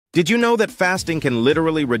Did you know that fasting can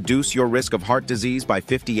literally reduce your risk of heart disease by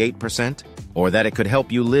 58%? Or that it could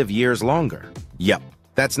help you live years longer? Yep,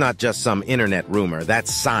 that's not just some internet rumor,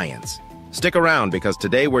 that's science. Stick around because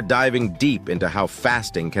today we're diving deep into how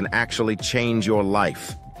fasting can actually change your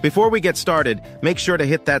life. Before we get started, make sure to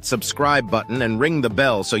hit that subscribe button and ring the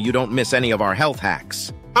bell so you don't miss any of our health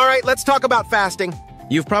hacks. All right, let's talk about fasting.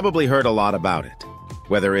 You've probably heard a lot about it.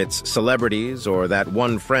 Whether it's celebrities or that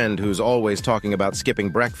one friend who's always talking about skipping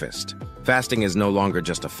breakfast, fasting is no longer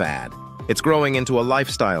just a fad. It's growing into a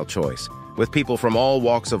lifestyle choice, with people from all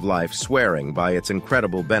walks of life swearing by its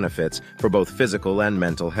incredible benefits for both physical and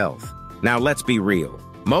mental health. Now let's be real.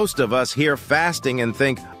 Most of us hear fasting and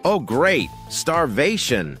think, oh great,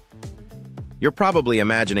 starvation. You're probably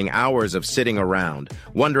imagining hours of sitting around,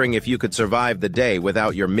 wondering if you could survive the day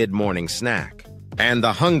without your mid-morning snack. And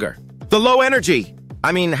the hunger, the low energy.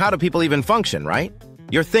 I mean, how do people even function, right?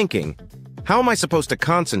 You're thinking, how am I supposed to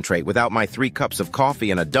concentrate without my 3 cups of coffee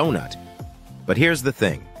and a donut? But here's the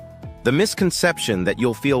thing. The misconception that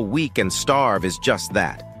you'll feel weak and starve is just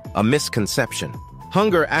that, a misconception.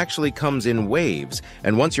 Hunger actually comes in waves,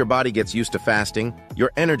 and once your body gets used to fasting,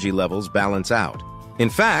 your energy levels balance out. In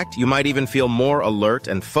fact, you might even feel more alert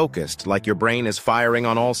and focused, like your brain is firing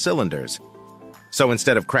on all cylinders. So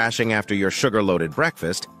instead of crashing after your sugar-loaded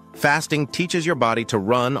breakfast, fasting teaches your body to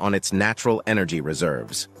run on its natural energy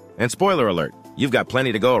reserves. And spoiler alert, you've got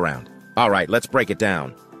plenty to go around. All right, let's break it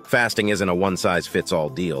down. Fasting isn't a one-size-fits-all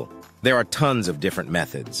deal. There are tons of different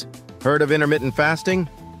methods. Heard of intermittent fasting?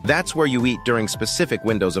 That's where you eat during specific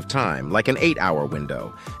windows of time, like an 8-hour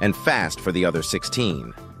window, and fast for the other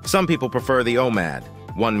 16. Some people prefer the OMAD,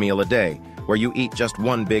 1 meal a day, where you eat just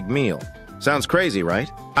one big meal. Sounds crazy, right?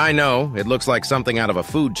 I know, it looks like something out of a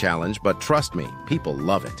food challenge, but trust me, people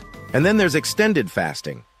love it. And then there's extended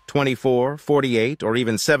fasting, 24, 48, or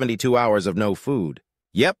even 72 hours of no food.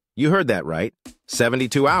 Yep, you heard that right,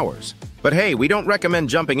 72 hours. But hey, we don't recommend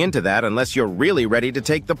jumping into that unless you're really ready to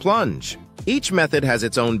take the plunge. Each method has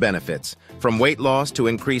its own benefits, from weight loss to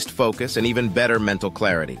increased focus and even better mental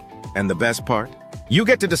clarity. And the best part? You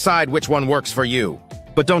get to decide which one works for you.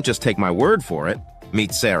 But don't just take my word for it.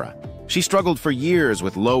 Meet Sarah. She struggled for years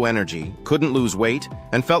with low energy, couldn't lose weight,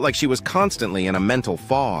 and felt like she was constantly in a mental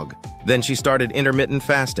fog. Then she started intermittent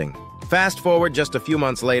fasting. Fast forward just a few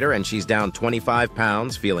months later and she's down 25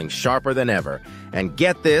 pounds, feeling sharper than ever. And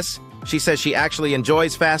get this, she says she actually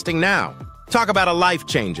enjoys fasting now. Talk about a life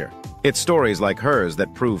changer. It's stories like hers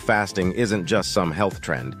that prove fasting isn't just some health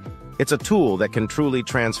trend. It's a tool that can truly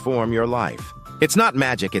transform your life. It's not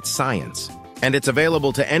magic, it's science. And it's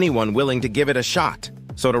available to anyone willing to give it a shot.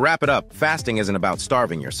 So to wrap it up, fasting isn't about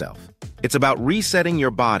starving yourself. It's about resetting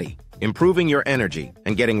your body, improving your energy,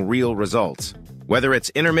 and getting real results. Whether it's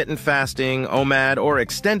intermittent fasting, OMAD, or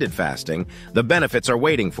extended fasting, the benefits are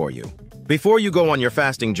waiting for you. Before you go on your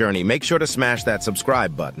fasting journey, make sure to smash that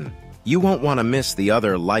subscribe button. You won't want to miss the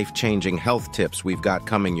other life-changing health tips we've got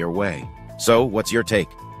coming your way. So, what's your take?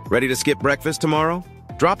 Ready to skip breakfast tomorrow?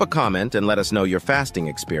 Drop a comment and let us know your fasting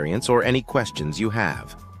experience or any questions you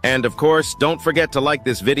have. And of course, don't forget to like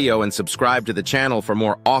this video and subscribe to the channel for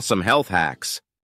more awesome health hacks.